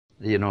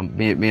You know,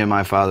 me and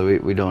my father,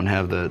 we don't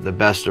have the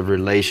best of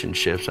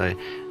relationships.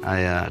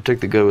 I took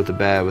the good with the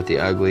bad, with the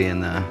ugly, and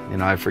you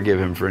know, I forgive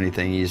him for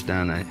anything he's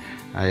done.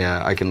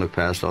 I can look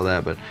past all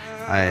that, but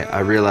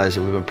I realize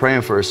that we've been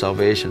praying for his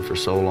salvation for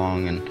so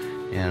long, and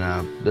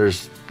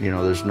there's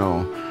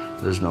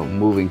no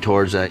moving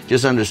towards that.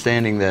 Just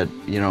understanding that,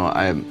 you know,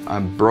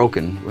 I'm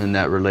broken in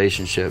that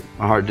relationship.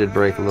 My heart did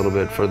break a little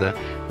bit for the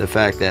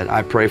fact that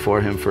I pray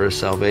for him for his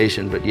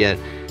salvation, but yet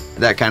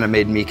that kind of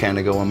made me kind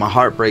of go, when my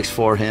heart breaks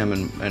for him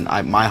and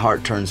my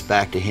heart turns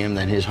back to him,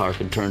 then his heart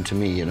can turn to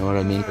me, you know what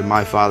I mean? And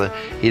my father,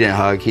 he didn't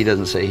hug, I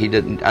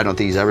don't think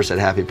he's ever said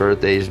happy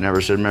birthday, he's never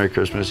said Merry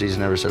Christmas, he's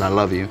never said I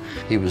love you.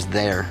 He was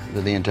there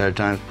the entire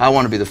time. I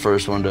want to be the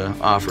first one to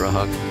offer a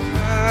hug.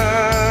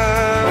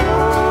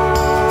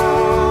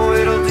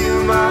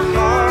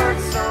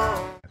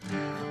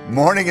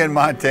 Morning in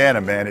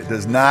Montana, man, it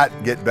does not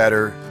get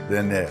better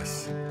than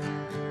this.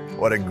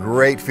 What a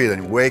great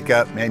feeling. Wake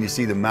up, man, you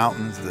see the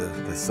mountains,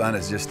 the sun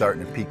is just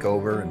starting to peek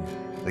over, and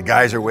the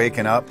guys are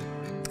waking up,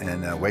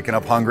 and waking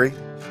up hungry.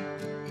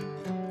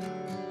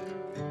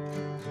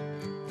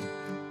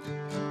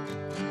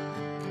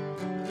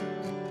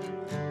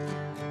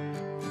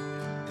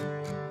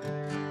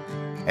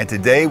 And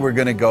today we're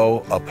going to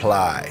go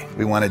apply.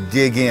 We want to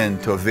dig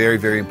into a very,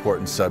 very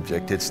important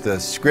subject. It's the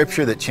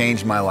scripture that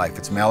changed my life.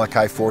 It's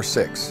Malachi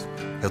 4:6.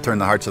 He'll turn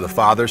the hearts of the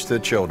fathers to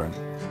the children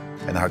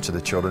and the hearts of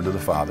the children to the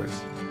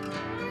fathers.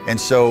 And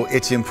so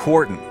it's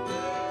important,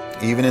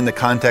 even in the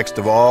context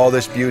of all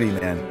this beauty,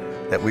 man,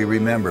 that we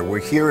remember we're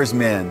here as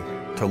men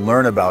to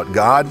learn about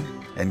God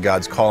and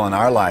God's call in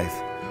our life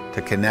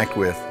to connect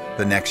with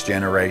the next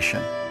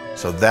generation.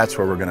 So that's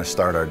where we're going to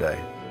start our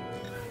day.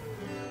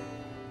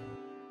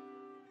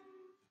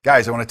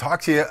 Guys, I want to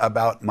talk to you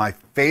about my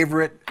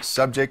favorite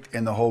subject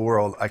in the whole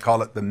world. I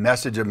call it the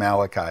message of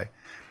Malachi.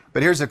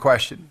 But here's the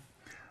question.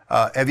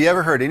 Have you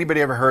ever heard,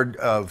 anybody ever heard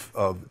of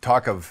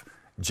talk of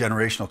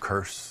generational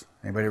curse?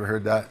 Anybody ever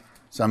heard that?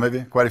 Some of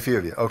you? Quite a few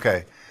of you.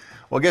 Okay.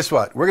 Well, guess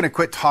what? We're going to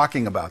quit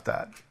talking about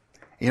that.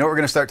 You know what we're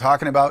going to start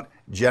talking about?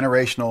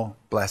 Generational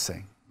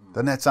blessing.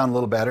 Doesn't that sound a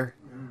little better?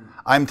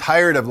 I'm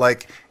tired of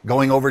like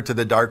going over to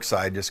the dark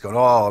side, just going,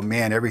 oh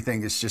man,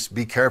 everything is just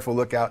be careful,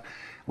 look out.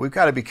 We've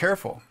got to be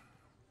careful.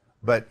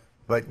 But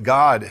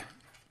God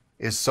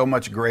is so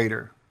much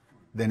greater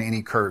than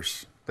any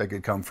curse that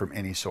could come from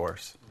any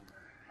source.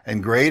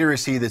 And greater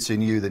is he that's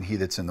in you than he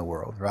that's in the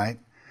world, right?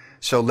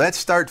 So let's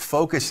start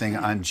focusing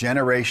on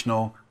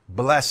generational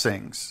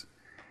blessings.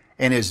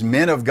 And as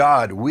men of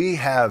God, we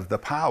have the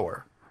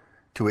power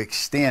to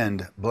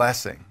extend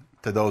blessing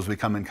to those we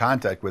come in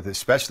contact with,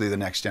 especially the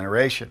next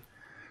generation.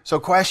 So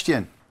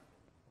question,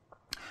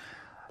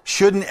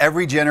 shouldn't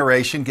every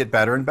generation get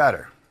better and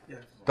better? Yes.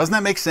 Doesn't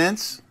that make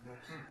sense?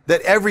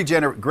 That every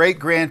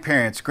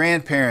great-grandparents,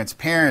 grandparents,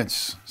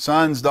 parents,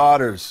 sons,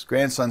 daughters,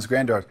 grandsons,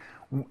 granddaughters,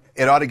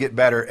 it ought to get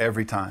better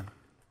every time.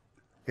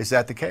 Is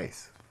that the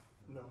case?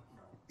 No.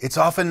 It's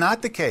often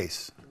not the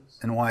case.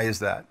 And why is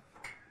that?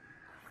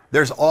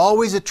 There's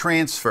always a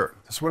transfer.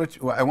 That's what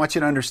I want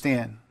you to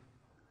understand.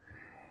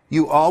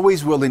 You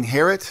always will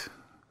inherit,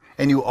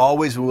 and you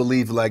always will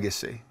leave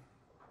legacy.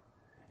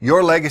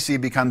 Your legacy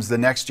becomes the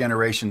next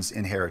generation's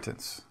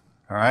inheritance.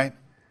 All right?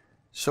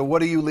 So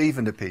what are you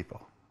leaving to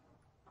people?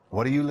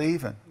 What are you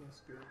leaving?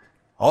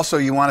 Also,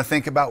 you want to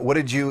think about, what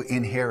did you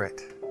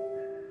inherit?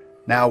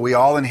 Now, we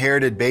all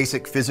inherited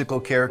basic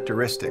physical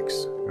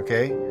characteristics,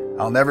 okay?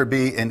 I'll never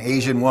be an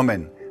Asian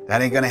woman.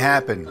 That ain't going to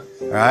happen,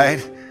 all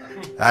right?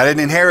 I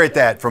didn't inherit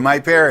that from my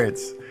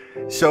parents.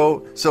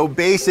 So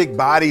basic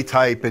body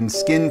type and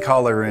skin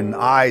color and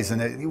eyes,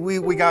 and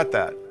we got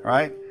that,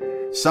 right?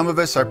 Some of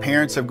us, our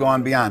parents have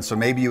gone beyond. So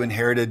maybe you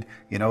inherited,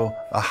 you know,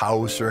 a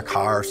house or a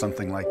car or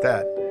something like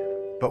that.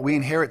 But we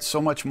inherit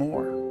so much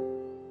more.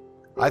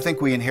 I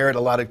think we inherit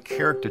a lot of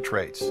character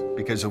traits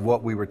because of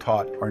what we were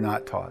taught or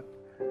not taught.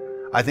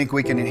 I think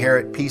we can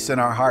inherit peace in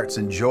our hearts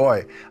and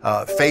joy,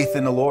 faith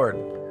in the Lord,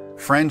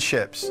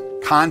 friendships,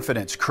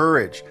 confidence,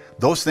 courage.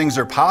 Those things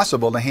are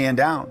possible to hand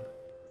down.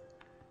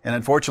 And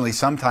unfortunately,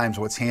 sometimes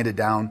what's handed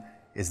down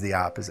is the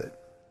opposite.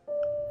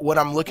 What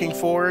I'm looking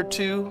forward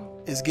to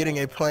is getting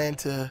a plan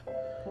to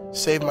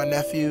save my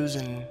nephews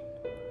and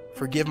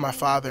forgive my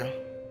father.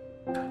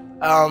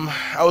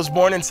 I was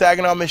born in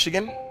Saginaw,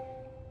 Michigan.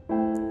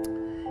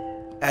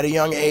 At a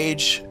young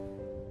age,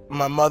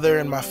 my mother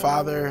and my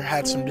father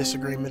had some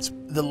disagreements.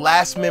 The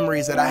last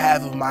memories that I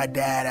have of my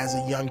dad as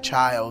a young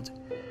child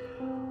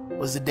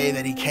was the day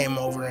that he came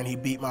over and he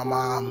beat my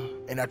mom,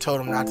 and I told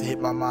him not to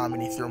hit my mom,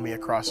 and he threw me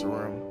across the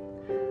room.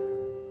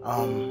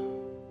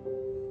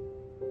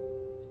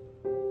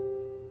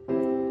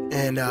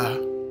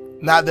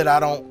 Not that I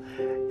don't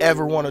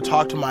ever want to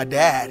talk to my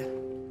dad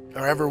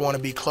or ever want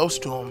to be close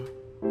to him,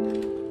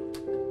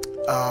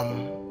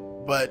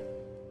 but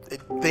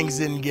things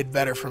didn't get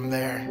better from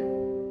there.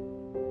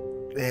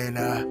 And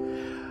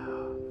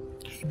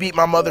he beat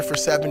my mother for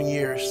 7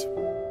 years.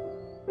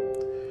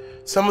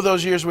 Some of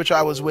those years which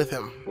I was with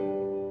him.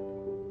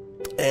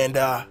 And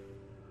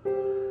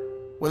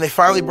when they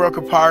finally broke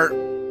apart,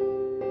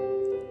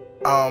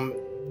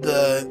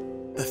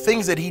 the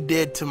things that he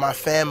did to my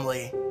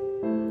family,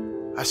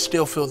 I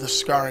still feel the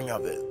scarring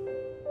of it.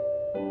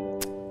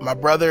 My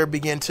brother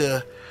began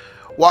to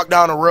walk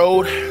down a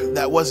road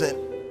that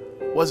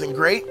wasn't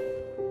great,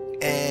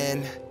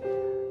 and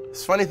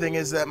this funny thing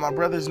is that my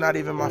brother's not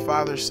even my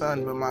father's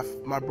son, but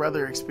my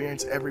brother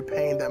experienced every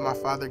pain that my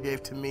father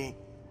gave to me.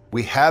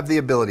 We have the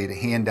ability to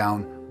hand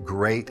down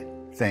great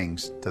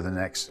things to the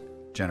next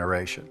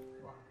generation.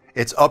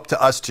 It's up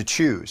to us to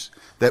choose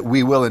that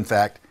we will, in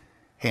fact,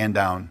 hand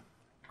down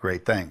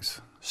great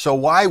things. So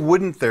why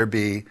wouldn't there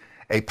be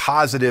a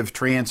positive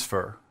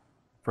transfer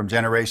from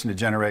generation to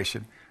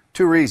generation?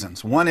 Two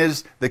reasons. One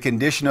is the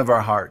condition of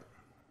our heart.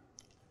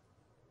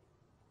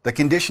 The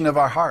condition of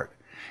our heart.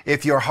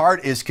 If your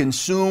heart is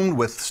consumed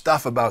with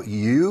stuff about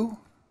you,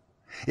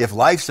 if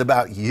life's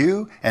about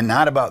you and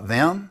not about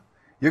them,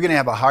 you're going to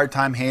have a hard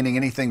time handing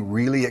anything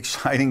really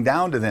exciting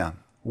down to them.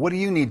 What do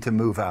you need to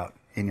move out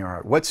in your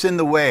heart? What's in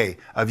the way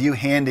of you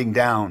handing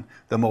down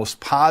the most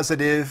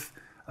positive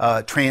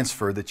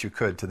transfer that you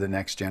could to the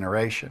next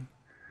generation?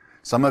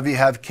 Some of you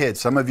have kids.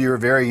 Some of you are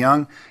very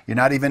young. You're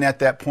not even at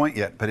that point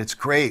yet, but it's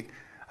great,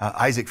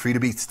 Isaac, for you to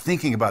be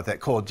thinking about that.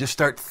 Cole, just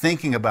start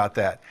thinking about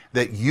that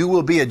you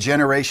will be a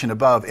generation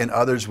above and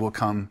others will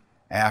come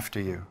after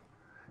you.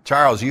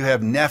 Charles, you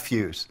have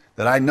nephews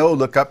that I know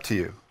look up to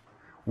you.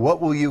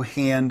 What will you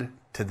hand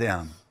to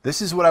them?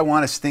 This is what I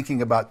want us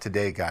thinking about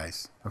today,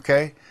 guys,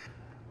 okay?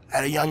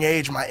 At a young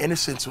age, my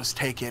innocence was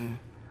taken.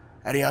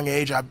 At a young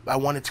age, I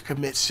wanted to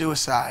commit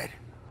suicide.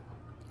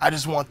 I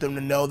just want them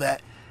to know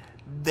that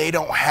they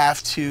don't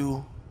have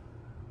to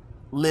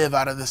live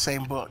out of the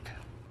same book.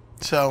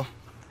 So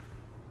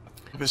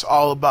it's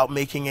all about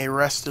making a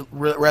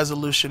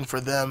resolution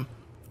for them,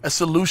 a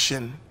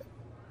solution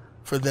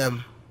for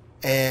them,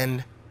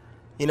 and,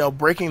 you know,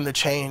 breaking the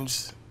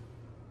chains,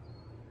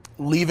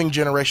 leaving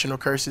generational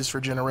curses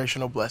for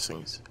generational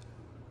blessings.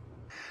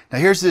 Now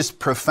here's this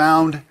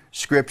profound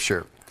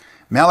scripture,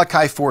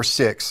 Malachi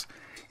 4:6,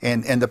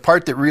 and the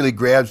part that really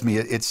grabs me,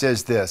 it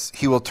says this: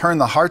 He will turn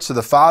the hearts of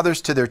the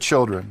fathers to their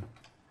children,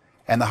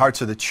 and the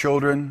hearts of the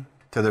children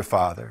to their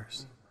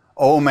fathers.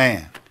 Oh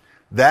man,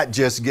 that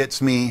just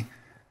gets me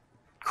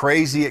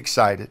crazy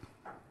excited.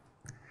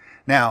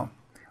 Now,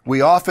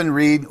 we often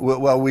read,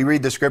 we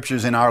read the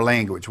scriptures in our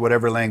language,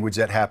 whatever language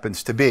that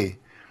happens to be.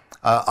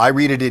 I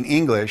read it in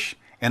English,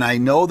 and I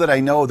know that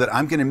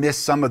I'm going to miss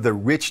some of the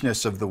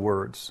richness of the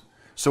words.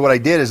 So what I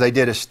did is I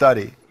did a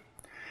study.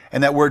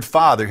 And that word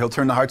father, he'll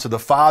turn the hearts of the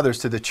fathers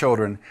to the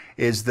children,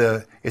 it's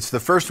the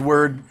first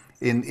word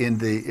in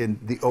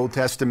the Old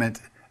Testament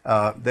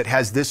that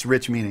has this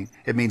rich meaning.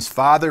 It means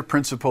father,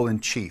 principal,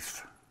 and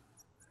chief.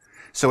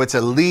 So it's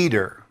a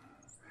leader.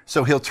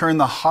 So he'll turn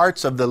the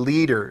hearts of the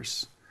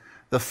leaders,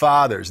 the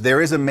fathers.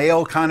 There is a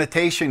male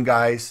connotation,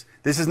 guys.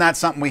 This is not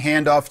something we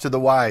hand off to the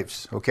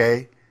wives,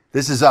 okay?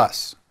 This is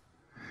us.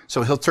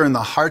 So he'll turn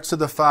the hearts of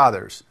the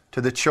fathers to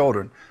the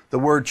children. The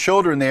word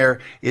children there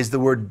is the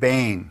word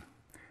bane.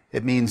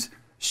 It means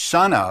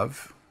son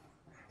of.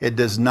 It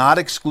does not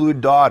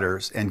exclude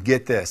daughters. And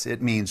get this,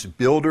 it means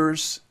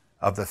builders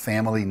of the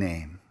family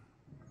name.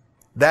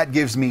 That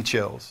gives me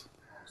chills.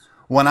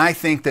 When I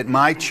think that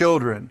my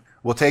children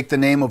will take the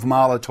name of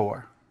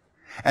Molitor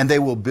and they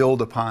will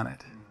build upon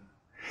it.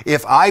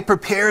 If I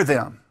prepare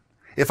them,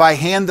 if I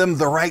hand them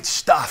the right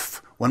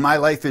stuff when my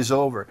life is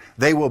over,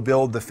 they will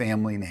build the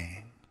family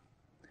name.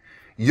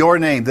 Your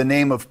name, the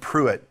name of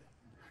Pruitt,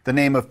 the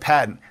name of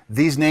Patton,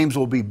 these names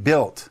will be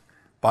built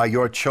by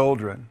your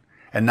children,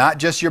 and not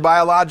just your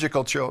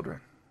biological children,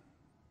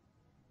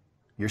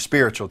 your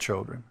spiritual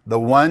children, the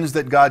ones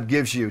that God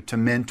gives you to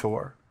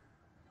mentor.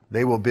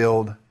 They will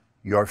build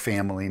your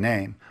family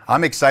name.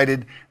 I'm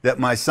excited that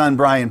my son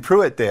Brian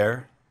Pruitt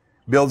there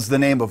builds the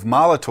name of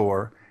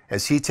Molitor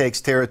as he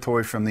takes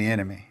territory from the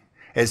enemy.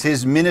 As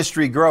his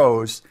ministry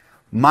grows,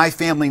 my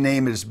family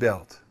name is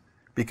built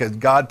because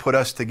God put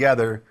us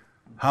together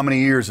how many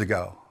years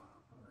ago?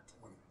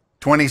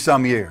 20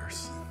 some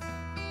years.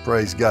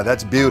 Praise God,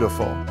 that's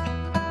beautiful.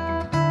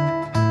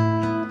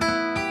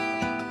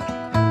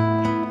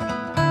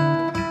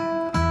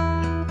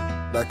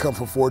 I come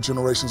from 4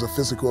 generations of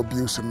physical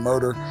abuse and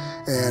murder,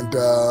 and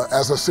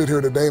as I sit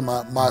here today,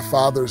 my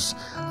father's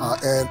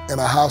in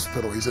a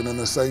hospital. He's in an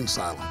insane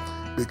asylum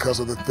because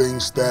of the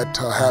things that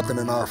happen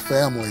in our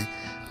family.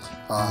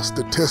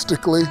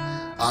 Statistically,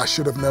 I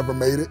should have never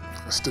made it.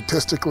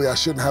 Statistically, I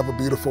shouldn't have a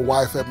beautiful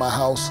wife at my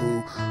house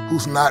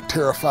who's not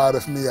terrified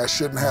of me. I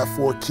shouldn't have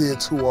 4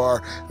 kids who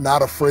are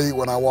not afraid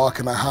when I walk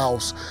in the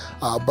house.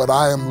 But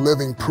I am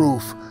living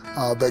proof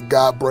that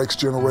God breaks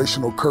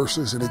generational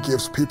curses and He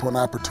gives people an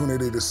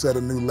opportunity to set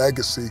a new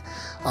legacy.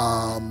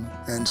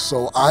 And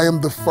so I am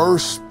the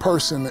first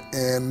person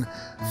in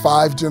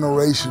 5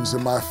 generations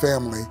in my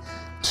family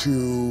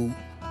to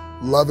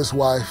love his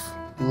wife,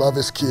 love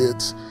his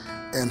kids,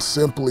 and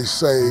simply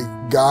say,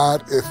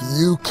 God, if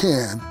you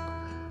can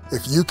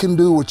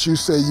do what you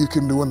say you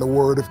can do in the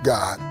Word of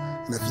God,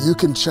 and if you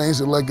can change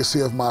the legacy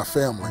of my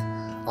family,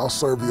 I'll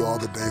serve you all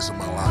the days of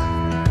my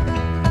life.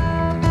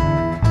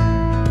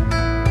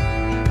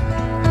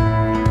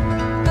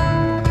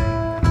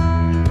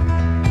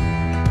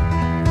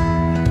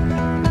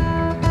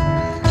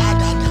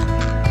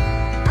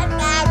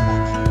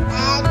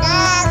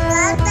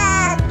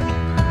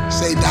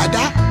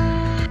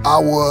 I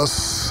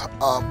was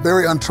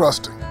very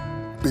untrusting,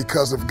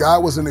 because if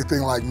God was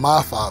anything like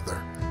my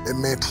father, it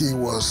meant he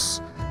was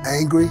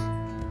angry,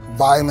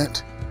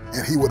 violent,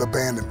 and he would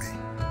abandon me,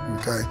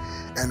 okay?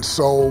 And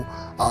so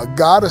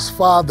God as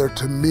Father,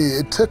 to me,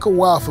 it took a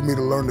while for me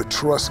to learn to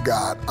trust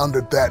God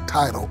under that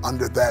title,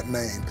 under that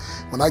name.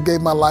 When I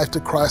gave my life to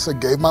Christ, I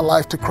gave my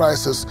life to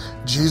Christ as,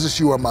 Jesus,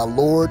 you are my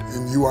Lord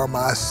and you are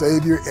my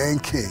Savior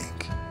and King.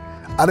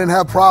 I didn't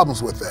have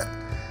problems with that.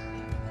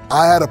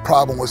 I had a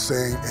problem with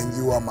saying, and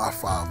you are my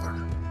Father.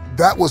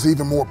 That was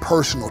even more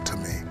personal to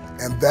me.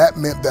 And that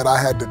meant that I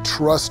had to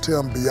trust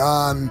him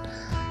beyond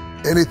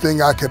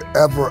anything I could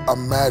ever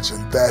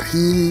imagine, that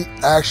he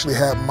actually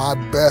had my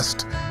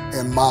best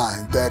in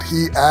mind, that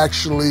he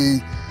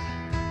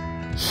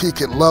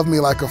could love me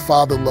like a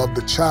father loved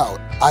a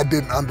child. I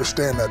didn't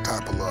understand that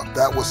type of love.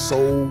 That was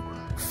so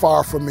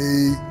far from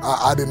me.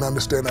 I didn't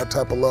understand that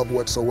type of love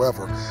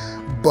whatsoever.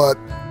 But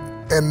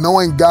in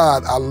knowing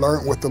God, I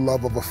learned what the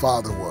love of a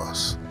father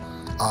was.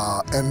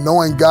 And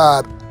knowing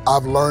God,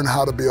 I've learned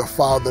how to be a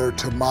father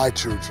to my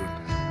children.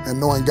 And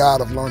knowing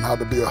God, I've learned how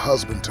to be a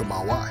husband to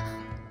my wife.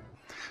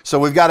 So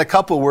we've got a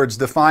couple words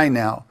defined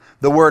now.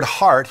 The word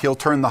heart, he'll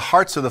turn the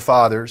hearts of the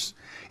fathers,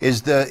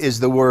 is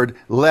the word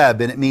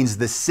leb, and it means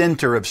the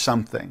center of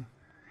something.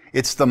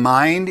 It's the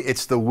mind,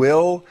 it's the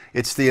will,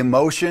 it's the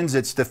emotions,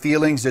 it's the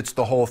feelings, it's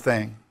the whole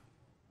thing.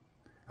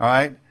 All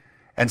right?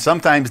 And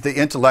sometimes the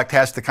intellect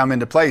has to come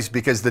into place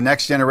because the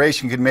next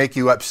generation can make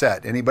you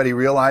upset. Anybody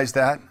realize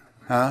that?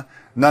 Huh?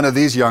 None of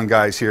these young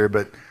guys here,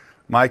 but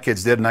my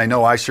kids did, and I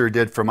know I sure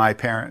did for my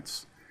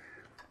parents.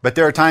 But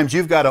there are times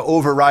you've got to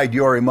override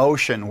your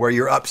emotion where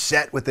you're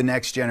upset with the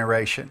next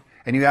generation.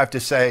 And you have to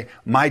say,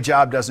 my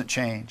job doesn't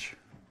change.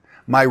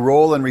 My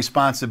role and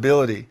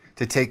responsibility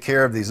to take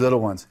care of these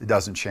little ones, it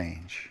doesn't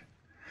change.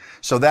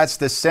 So that's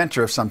the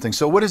center of something.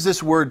 So what does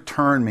this word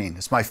turn mean?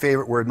 It's my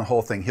favorite word in the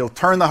whole thing. He'll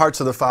turn the hearts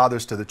of the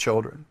fathers to the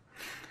children.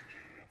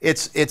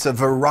 It's a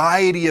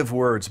variety of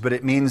words, but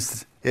it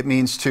means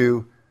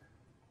to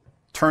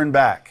turn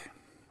back.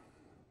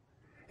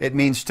 It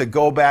means to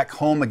go back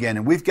home again.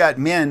 And we've got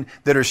men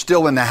that are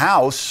still in the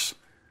house,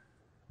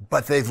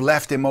 but they've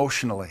left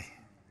emotionally.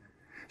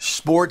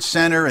 Sports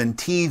Center and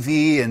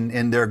TV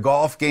and their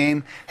golf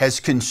game has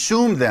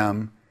consumed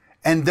them,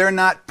 and they're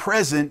not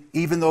present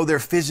even though they're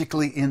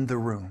physically in the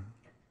room.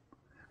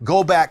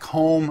 Go back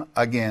home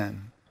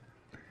again.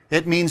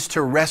 It means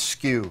to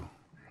rescue.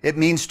 It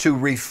means to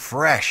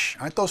refresh.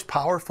 Aren't those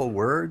powerful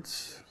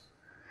words?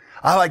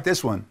 I like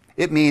this one.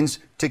 It means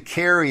to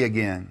carry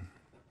again.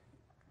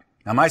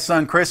 Now, my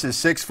son Chris is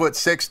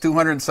 6'6",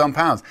 200 and some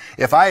pounds.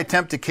 If I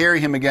attempt to carry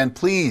him again,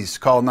 please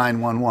call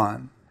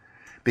 911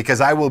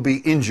 because I will be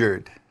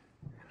injured.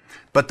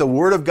 But the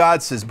Word of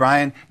God says,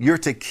 Brian, you're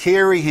to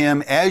carry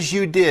him as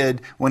you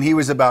did when he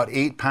was about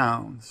 8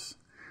 pounds,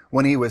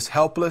 when he was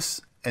helpless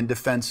and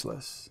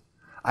defenseless.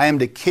 I am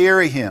to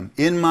carry him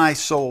in my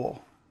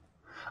soul.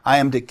 I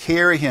am to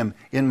carry him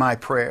in my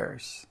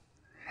prayers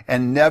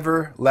and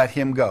never let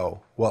him go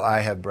while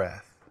I have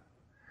breath.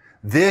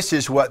 This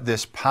is what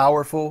this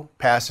powerful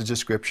passage of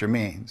Scripture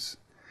means.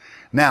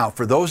 Now,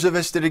 for those of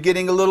us that are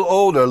getting a little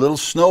older, a little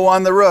snow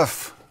on the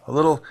roof, a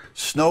little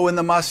snow in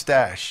the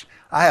mustache,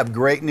 I have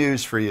great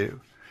news for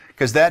you.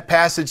 Because that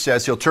passage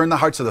says he'll turn the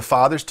hearts of the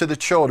fathers to the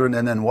children,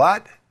 and then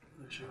what?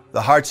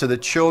 The hearts of the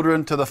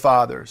children to the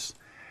fathers.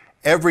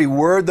 Every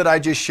word that I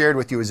just shared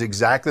with you is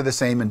exactly the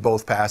same in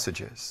both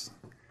passages.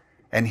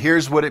 And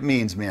here's what it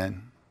means,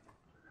 men.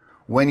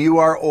 When you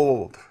are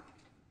old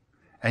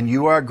and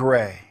you are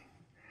gray,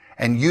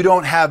 and you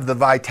don't have the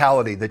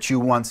vitality that you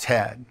once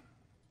had,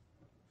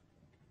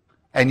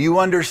 and you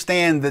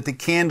understand that the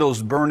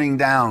candle's burning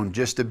down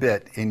just a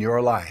bit in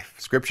your life.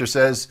 Scripture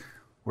says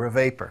we're a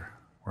vapor.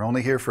 We're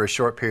only here for a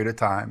short period of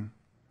time.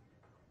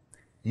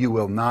 You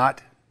will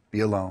not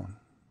be alone.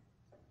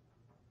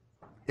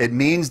 It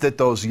means that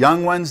those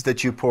young ones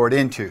that you poured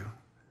into,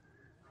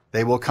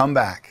 they will come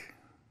back.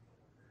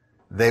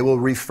 They will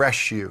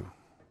refresh you.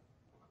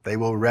 They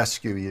will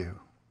rescue you.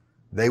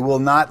 They will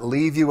not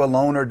leave you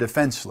alone or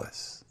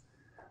defenseless.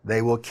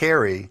 They will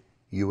carry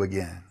you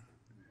again.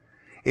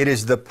 It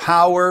is the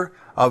power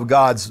of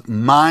God's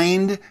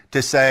mind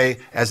to say,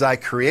 as I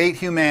create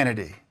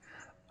humanity,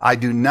 I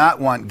do not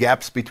want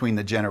gaps between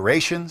the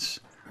generations.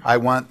 I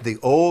want the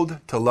old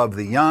to love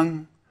the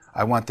young.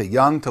 I want the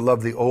young to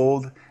love the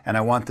old, and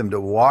I want them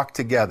to walk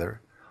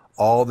together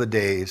all the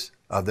days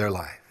of their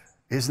life.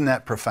 Isn't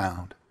that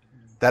profound?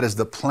 That is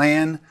the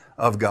plan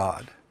of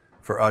God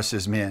for us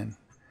as men.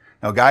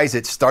 Now, guys,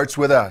 it starts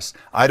with us.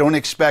 I don't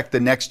expect the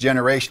next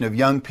generation of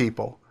young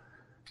people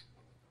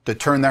to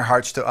turn their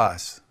hearts to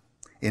us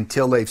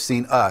until they've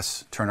seen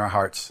us turn our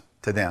hearts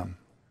to them.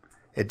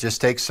 It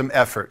just takes some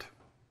effort.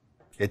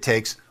 It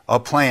takes a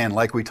plan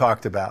like we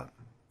talked about.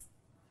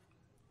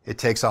 It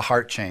takes a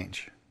heart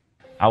change.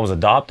 I was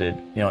adopted,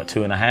 at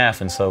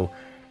 2.5, and so,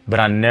 but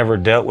I never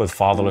dealt with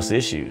fatherless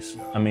issues.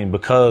 I mean,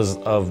 because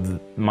of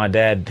my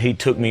dad, he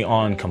took me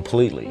on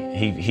completely.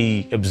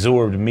 He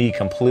absorbed me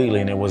completely,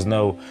 and it was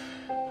no,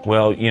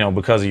 well,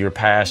 because of your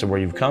past or where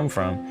you've come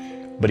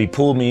from. But he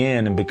pulled me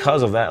in, and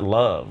because of that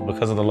love,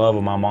 because of the love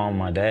of my mom and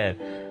my dad,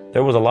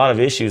 there was a lot of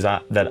issues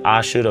that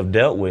I should have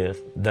dealt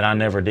with that I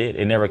never did.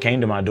 It never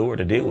came to my door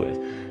to deal with.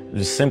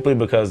 Just simply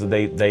because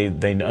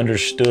they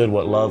understood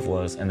what love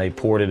was, and they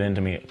poured it into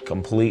me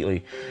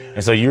completely.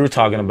 And so you were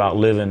talking about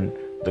living,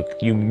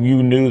 you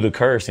knew the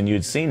curse and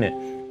you'd seen it.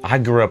 I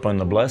grew up on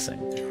the blessing.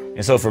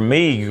 And so for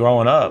me,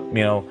 growing up,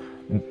 you know,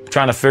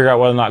 trying to figure out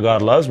whether or not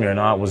God loves me or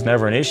not was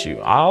never an issue.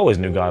 I always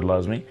knew God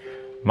loves me.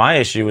 My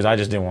issue was I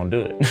just didn't want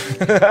to do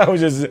it. I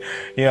was just,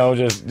 you know, I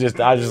was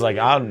just like,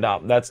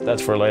 no,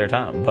 that's for a later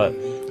time.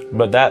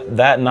 But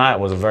that night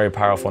was a very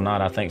powerful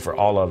night, I think, for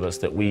all of us,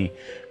 that we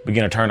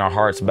begin to turn our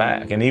hearts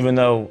back. And even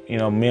though, you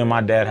know, me and my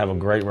dad have a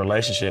great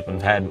relationship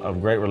and had a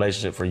great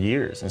relationship for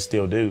years and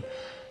still do,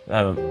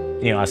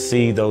 you know, I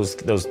see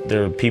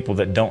there are people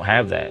that don't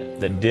have that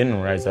didn't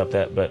raise up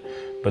that, but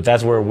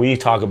that's where we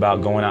talk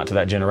about going out to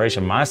that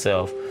generation,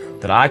 myself,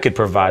 that I could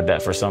provide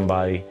that for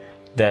somebody,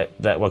 that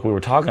like we were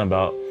talking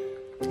about,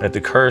 that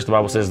the curse, the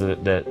Bible says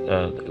that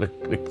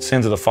the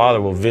sins of the father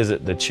will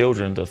visit the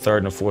children, the third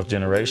and the fourth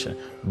generation.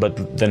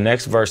 But the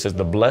next verse says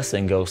the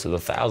blessing goes to the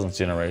 1,000th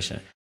generation.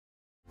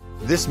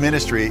 This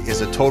ministry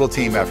is a total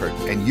team effort,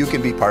 and you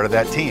can be part of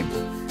that team.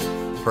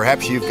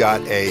 Perhaps you've got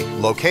a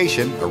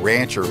location, a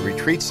ranch or a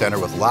retreat center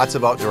with lots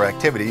of outdoor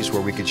activities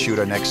where we could shoot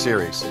our next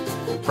series.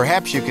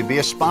 Perhaps you could be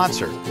a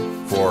sponsor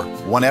for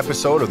one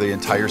episode of the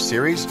entire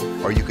series,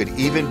 or you could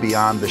even be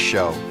on the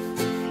show.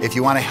 If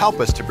you want to help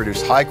us to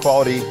produce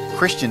high-quality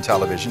Christian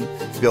television,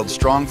 build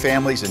strong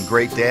families and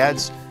great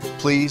dads,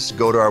 please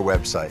go to our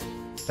website.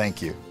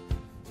 Thank you.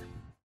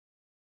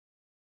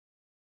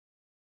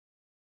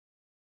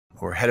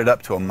 We're headed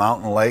up to a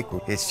mountain lake.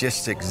 It's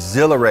just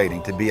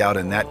exhilarating to be out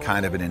in that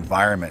kind of an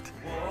environment.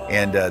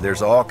 And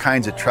there's all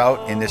kinds of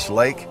trout in this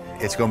lake.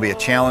 It's going to be a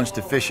challenge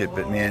to fish it,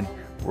 but man,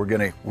 we're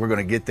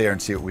gonna get there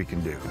and see what we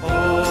can do.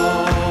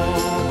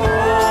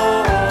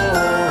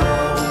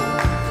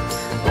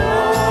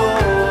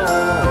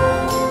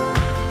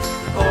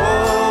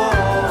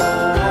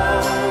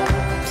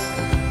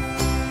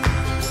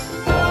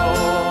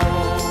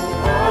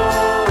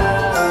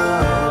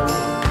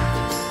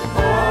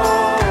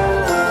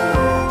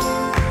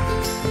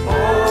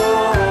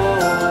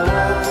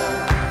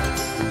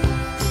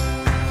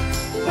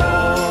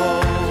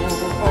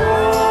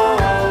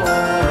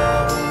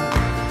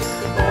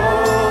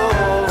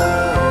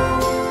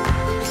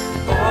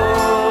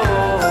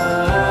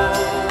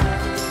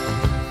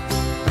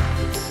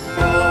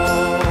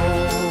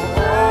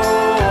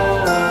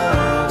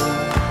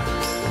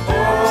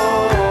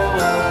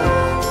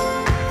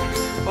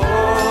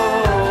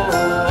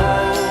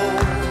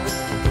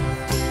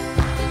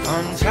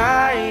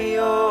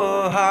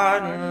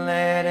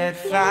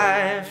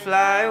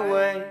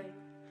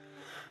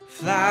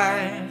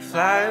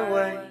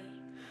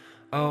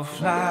 Oh,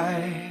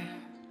 fly,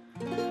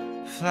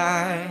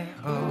 fly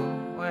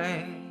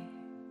away.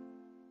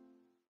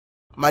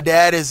 My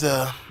dad is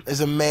a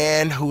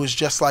man who is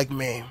just like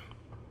me.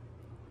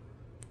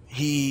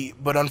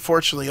 But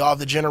unfortunately, all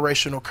the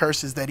generational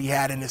curses that he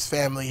had in his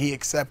family, he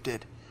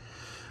accepted.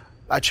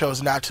 I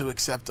chose not to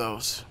accept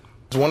those.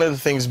 One of the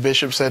things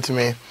Bishop said to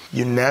me,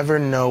 you never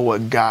know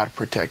what God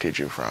protected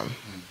you from.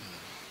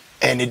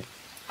 And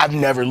I've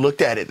never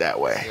looked at it that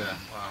way. Yeah,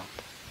 wow.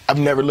 I've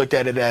never looked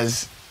at it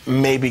as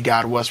maybe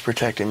God was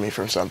protecting me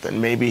from something.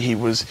 Maybe he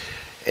was,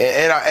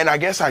 and I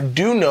guess I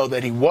do know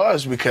that he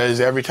was, because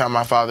every time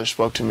my father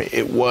spoke to me,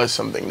 it was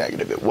something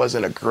negative. It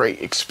wasn't a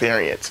great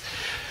experience.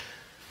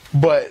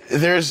 But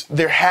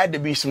there had to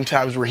be some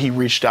times where he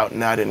reached out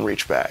and I didn't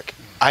reach back.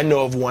 I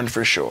know of one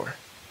for sure.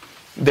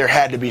 There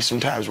had to be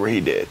some times where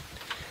he did.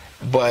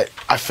 But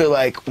I feel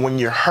like when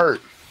you're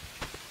hurt,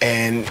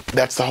 and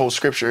that's the whole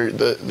scripture,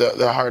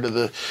 the heart of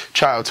the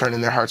child turning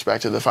their hearts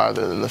back to the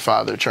father, and the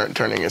father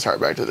turning his heart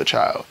back to the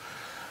child.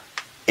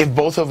 If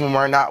both of them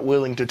are not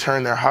willing to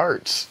turn their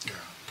hearts,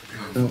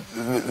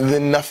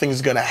 then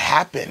nothing's gonna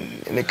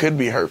happen, and it could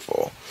be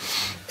hurtful.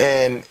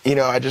 And you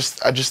know, I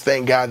just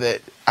thank God that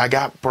I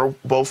got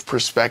both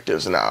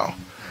perspectives now,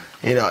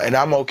 you know, and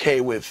I'm okay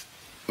with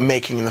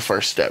making the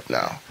first step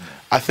now.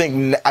 I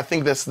think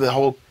that's the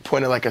whole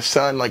point of like a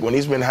son. Like when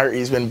he's been hurt,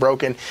 he's been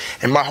broken.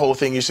 And my whole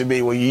thing used to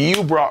be, well,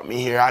 you brought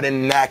me here. I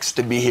didn't ask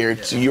to be here.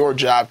 It's your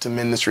job to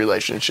mend this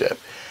relationship.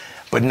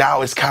 But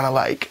now it's kind of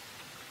like,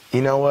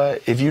 you know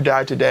what? If you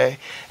died today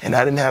and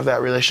I didn't have that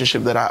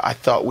relationship that I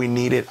thought we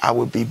needed, I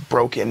would be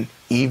broken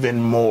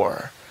even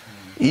more,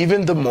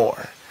 even the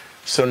more.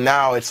 So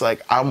now it's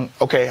like, I'm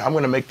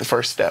going to make the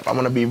first step. I'm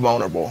going to be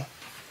vulnerable.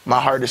 My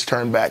heart is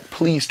turned back.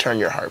 Please turn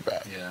your heart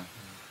back. Yeah.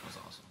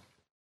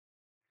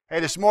 Hey,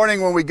 this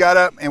morning when we got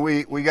up and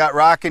we got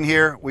rocking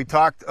here, we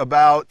talked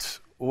about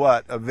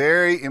what? A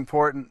very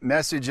important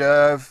message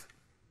of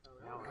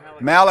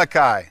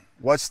Malachi.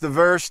 What's the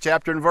verse,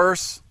 chapter and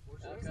verse?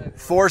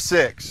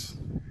 4:6,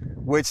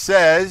 which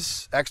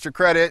says, extra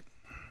credit,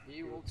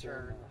 He will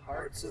turn the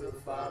hearts of the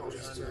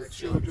fathers to the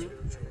children,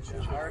 and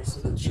the hearts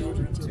of the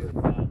children to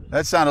the fathers.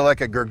 That sounded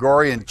like a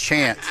Gregorian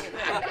chant.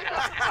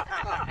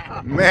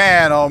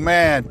 Man, oh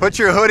man, put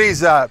your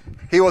hoodies up.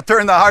 He will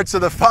turn the hearts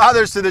of the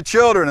fathers to the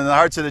children and the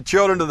hearts of the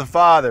children to the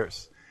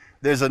fathers.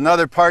 There's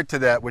another part to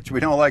that which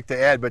we don't like to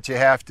add, but you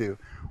have to,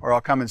 or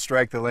I'll come and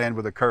strike the land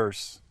with a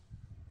curse.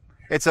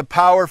 It's a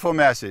powerful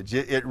message.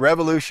 It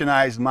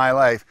revolutionized my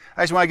life.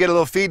 I just want to get a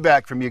little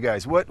feedback from you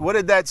guys. What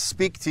did that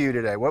speak to you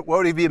today?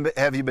 What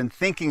have you been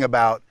thinking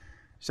about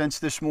since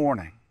this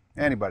morning?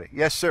 Anybody?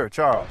 Yes, sir.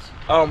 Charles.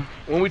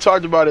 When we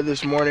talked about it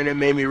this morning, it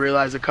made me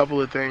realize a couple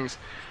of things.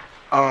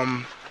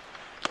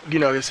 You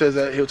know, it says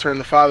that he'll turn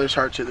the father's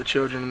heart to the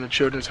children and the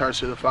children's hearts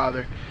to the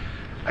father.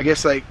 I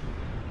guess, like,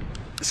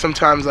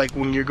 sometimes, like,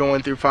 when you're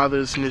going through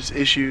fatherlessness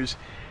issues,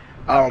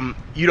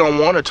 you don't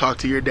want to talk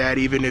to your dad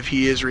even if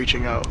he is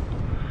reaching out.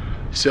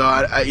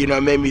 So, you know,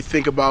 it made me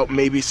think about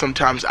maybe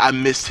sometimes I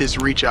missed his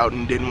reach out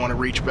and didn't want to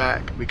reach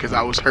back because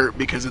I was hurt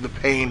because of the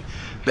pain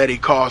that he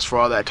caused for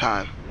all that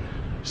time.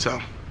 So.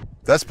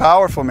 That's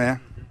powerful, man.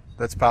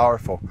 That's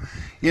powerful.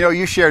 You know,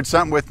 you shared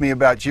something with me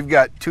about you've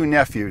got 2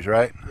 nephews,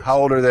 right? How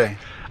old are they?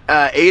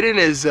 Aiden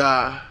is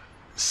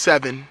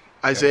 7.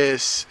 Isaiah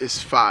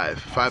is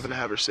 5 and a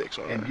half or 6.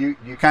 And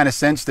you kind of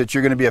sense that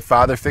you're going to be a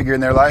father figure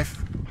in their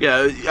life?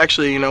 Yeah,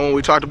 actually, you know, when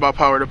we talked about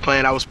Power to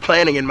Plan, I was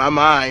planning in my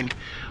mind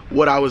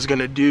what I was going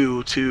to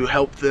do to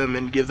help them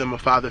and give them a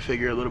father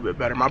figure a little bit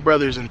better. My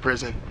brother's in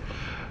prison,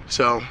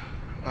 so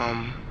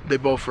they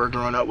both were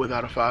growing up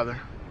without a father.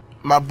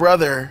 My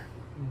brother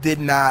did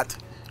not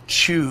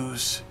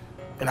choose,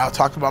 and I'll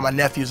talk about my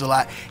nephews a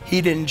lot,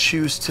 he didn't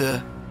choose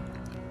to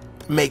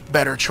make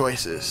better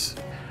choices.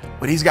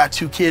 But he's got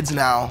 2 kids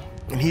now,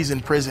 and he's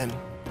in prison.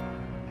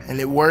 And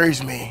it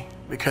worries me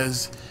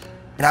because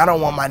I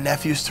don't want my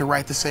nephews to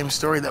write the same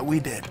story that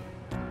we did.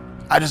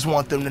 I just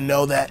want them to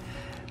know that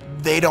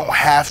they don't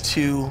have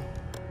to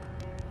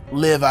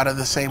live out of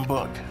the same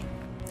book.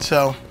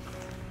 So.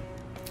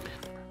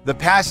 The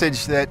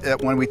passage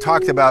that when we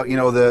talked about, you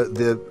know,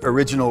 the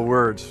original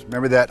words,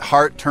 remember that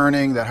heart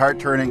turning.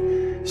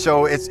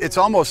 So it's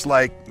almost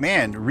like,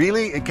 man,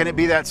 really? Can it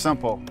be that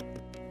simple?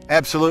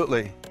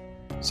 Absolutely.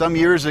 Some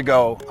years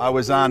ago, I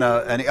was on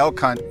an elk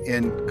hunt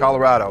in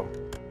Colorado,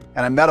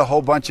 and I met a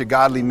whole bunch of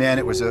godly men.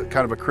 It was a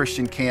kind of a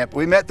Christian camp.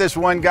 We met this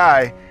one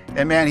guy,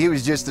 and man, he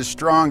was just the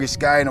strongest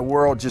guy in the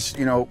world. Just,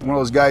 you know, one of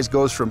those guys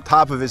goes from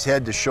top of his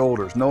head to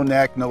shoulders, no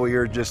neck, no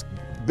ear, just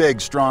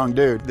big, strong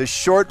dude. The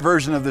short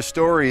version of the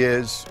story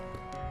is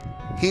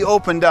he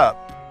opened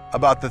up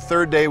about the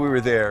 3rd day we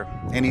were there,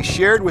 and he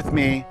shared with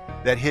me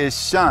that his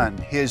son,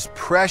 his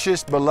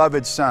precious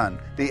beloved son,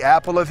 the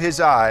apple of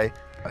his eye,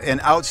 an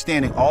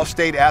outstanding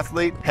all-state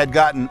athlete, had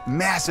gotten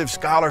massive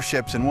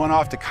scholarships and went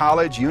off to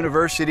college,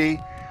 university,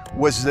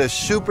 was the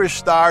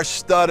superstar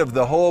stud of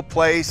the whole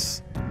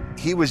place.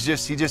 He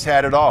just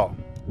had it all.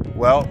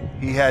 Well,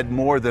 he had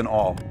more than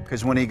all,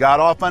 because when he got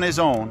off on his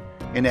own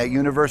in that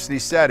university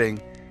setting,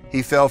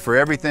 he fell for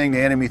everything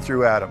the enemy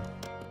threw at him.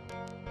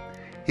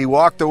 He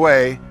walked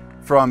away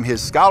from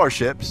his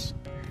scholarships.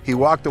 He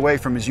walked away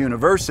from his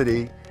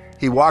university.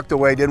 He walked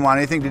away, didn't want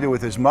anything to do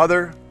with his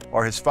mother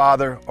or his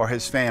father or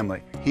his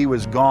family. He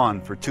was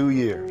gone for 2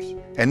 years.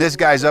 And this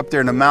guy's up there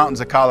in the mountains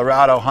of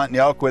Colorado hunting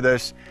elk with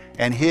us,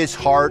 and his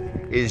heart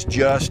is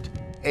just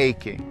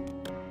aching.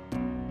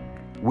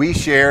 We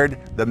shared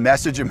the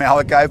message of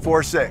Malachi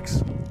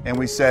 4:6, and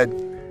we said,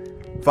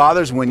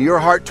 fathers, when your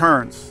heart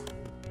turns,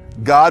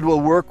 God will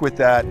work with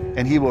that,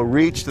 and he will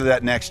reach to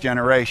that next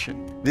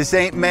generation. This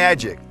ain't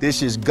magic.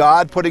 This is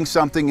God putting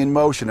something in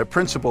motion, a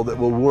principle that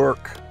will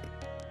work.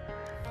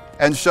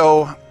 And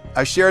so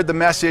I shared the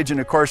message,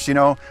 and of course, you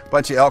know, a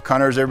bunch of elk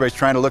hunters, everybody's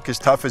trying to look as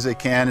tough as they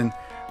can. And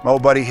my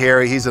old buddy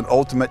Harry, he's an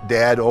ultimate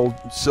dad, old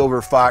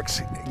silver fox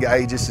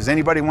guy. He just says,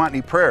 anybody want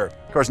any prayer?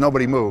 Of course,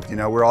 nobody moved. You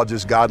know, we're all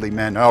just godly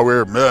men.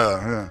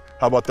 Oh,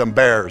 how about them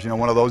bears? You know,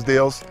 one of those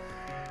deals.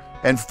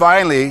 And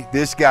finally,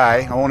 this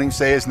guy, I won't even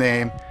say his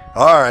name,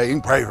 all right, you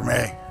can pray for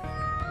me.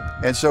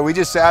 And so we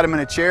just sat him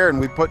in a chair, and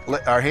we put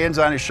our hands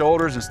on his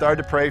shoulders and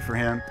started to pray for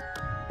him.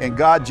 And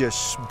God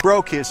just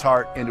broke his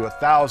heart into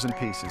 1,000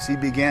 pieces. He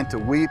began to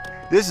weep.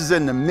 This is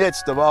in the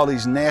midst of all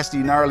these nasty,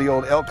 gnarly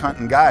old elk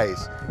hunting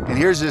guys. And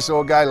here's this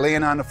old guy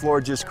laying on the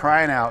floor just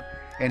crying out.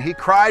 And he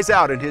cries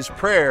out, and his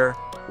prayer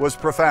was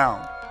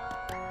profound.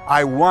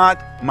 I want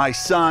my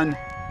son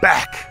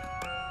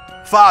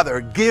back.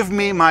 Father, give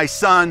me my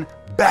son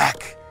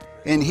back.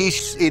 And he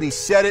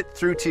said it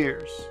through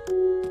tears.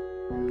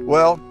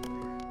 Well,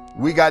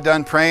 we got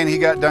done praying, he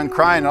got done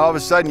crying, and all of a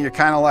sudden you're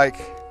kind of like,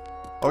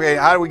 okay,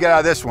 how do we get out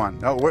of this one?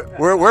 No,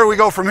 where do we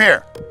go from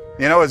here?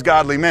 You know, as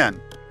godly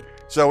men.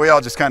 So we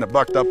all just kind of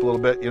bucked up a little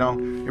bit, you know.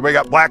 Everybody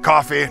got black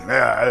coffee.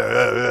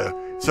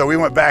 So we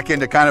went back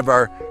into kind of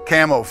our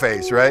camo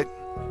phase, right?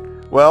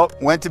 Well,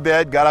 went to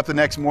bed, got up the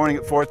next morning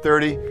at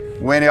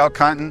 4:30, went elk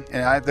hunting,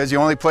 and that's the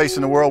only place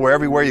in the world where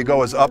everywhere you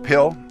go is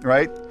uphill,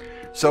 right?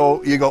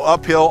 So you go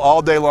uphill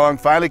all day long,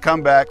 finally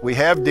come back, we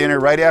have dinner.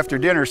 Right after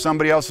dinner,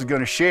 somebody else is going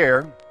to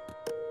share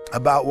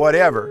about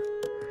whatever.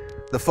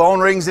 The phone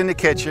rings in the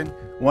kitchen.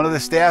 One of the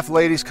staff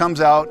ladies comes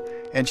out,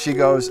 and she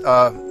goes,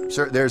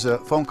 sir, there's a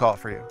phone call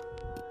for you.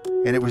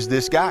 And it was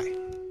this guy.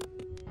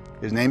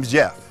 His name's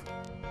Jeff.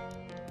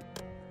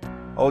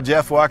 Old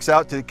Jeff walks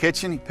out to the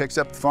kitchen, he picks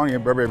up the phone,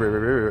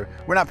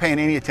 we're not paying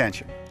any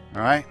attention,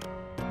 all right?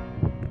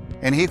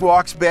 And he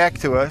walks back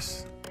to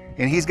us,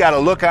 and he's got a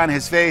look on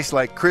his face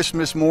like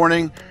Christmas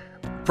morning,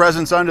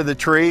 presents under the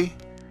tree,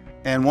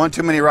 and one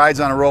too many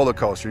rides on a roller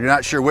coaster. You're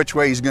not sure which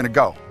way he's gonna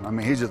go. I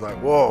mean, he's just like,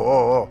 whoa,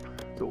 whoa, whoa.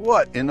 So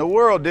what in the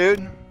world,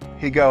 dude?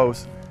 He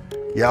goes,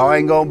 y'all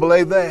ain't gonna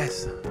believe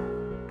this.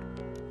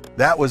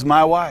 That was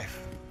my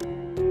wife.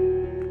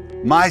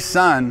 My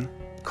son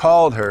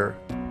called her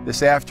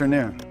this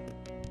afternoon.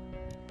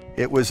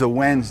 It was a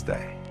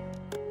Wednesday.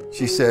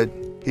 He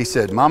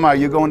said, Mama, are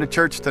you going to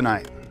church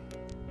tonight?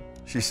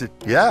 She said,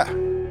 yeah,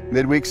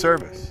 midweek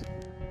service.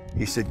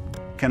 He said,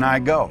 can I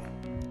go?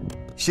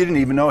 She didn't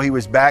even know he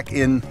was back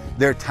in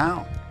their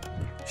town.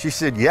 She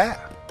said,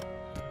 yeah.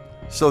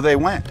 So they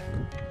went.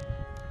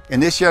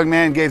 And this young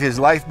man gave his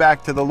life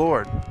back to the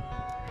Lord,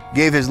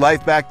 gave his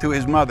life back to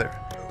his mother,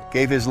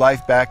 gave his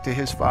life back to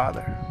his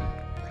father.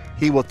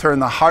 He will turn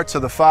the hearts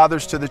of the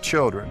fathers to the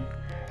children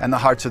and the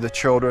hearts of the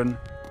children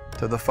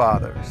to the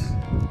fathers.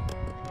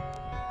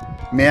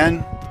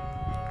 Men,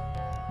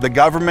 the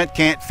government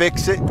can't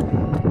fix it.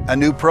 A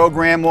new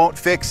program won't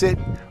fix it.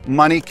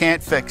 Money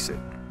can't fix it.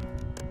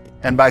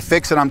 And by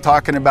fix it, I'm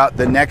talking about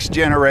the next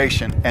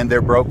generation and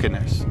their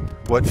brokenness.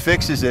 What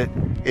fixes it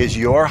is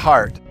your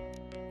heart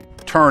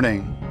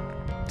turning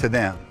to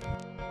them.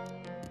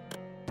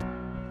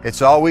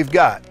 It's all we've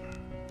got,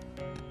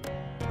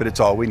 but it's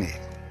all we need.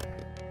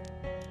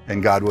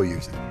 And God will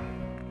use it.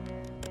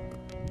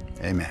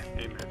 Amen.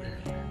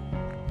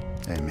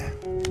 Amen.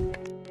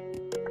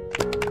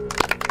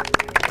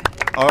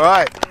 All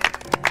right.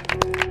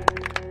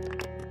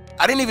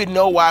 I didn't even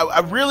know why,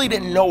 I really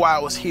didn't know why I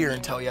was here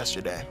until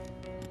yesterday.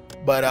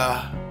 But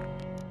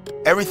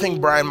everything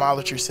Brian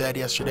Molitor said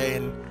yesterday,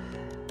 and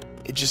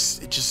it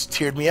just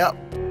teared me up.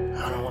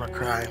 I don't want to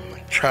cry. I'm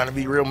like trying to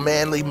be real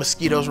manly.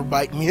 Mosquitoes were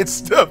biting me and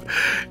stuff.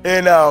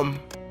 And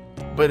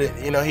but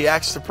he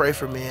asked to pray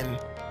for me, and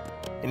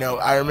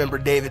I remember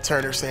David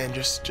Turner saying,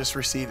 just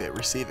receive it,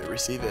 receive it,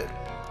 receive it.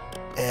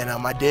 And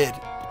I did.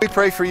 We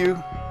pray for you.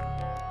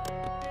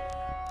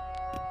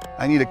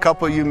 I need a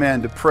couple of you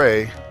men to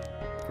pray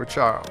for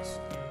Charles.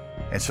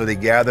 And so they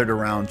gathered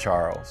around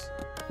Charles,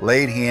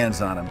 laid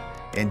hands on him,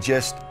 and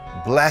just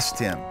blessed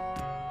him.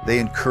 They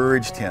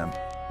encouraged him.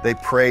 They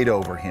prayed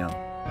over him.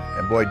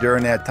 And boy,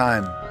 during that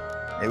time,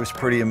 it was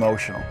pretty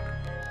emotional.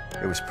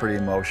 It was pretty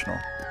emotional.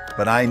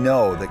 But I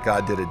know that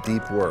God did a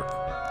deep work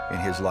in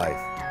his life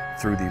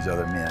through these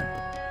other men.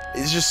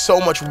 It's just so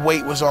much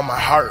weight was on my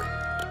heart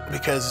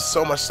because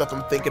so much stuff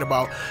I'm thinking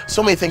about,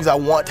 so many things I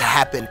want to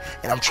happen,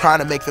 and I'm trying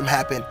to make them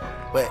happen.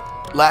 But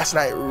last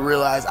night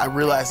I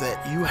realized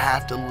that you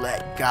have to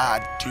let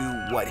God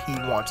do what he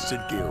wants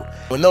to do.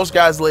 When those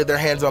guys laid their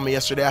hands on me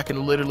yesterday, I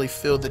can literally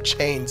feel the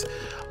chains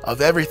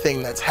of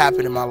everything that's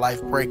happened in my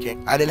life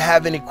breaking. I didn't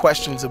have any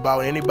questions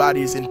about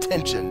anybody's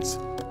intentions.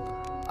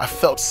 I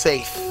felt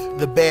safe.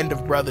 The band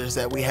of brothers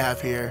that we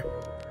have here,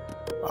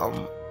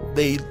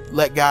 they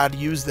let God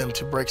use them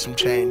to break some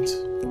chains,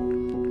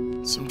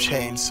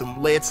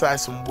 lay aside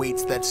some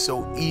weights that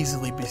so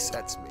easily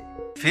besets me.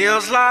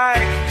 Feels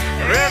like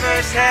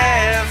rivers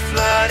have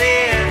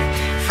flooded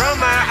from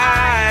my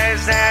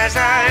eyes as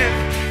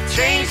I've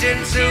changed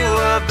into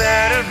a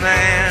better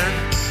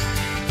man.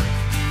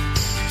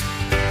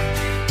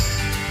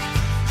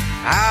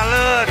 I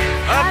look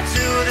up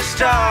to the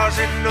stars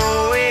and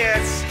know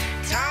it's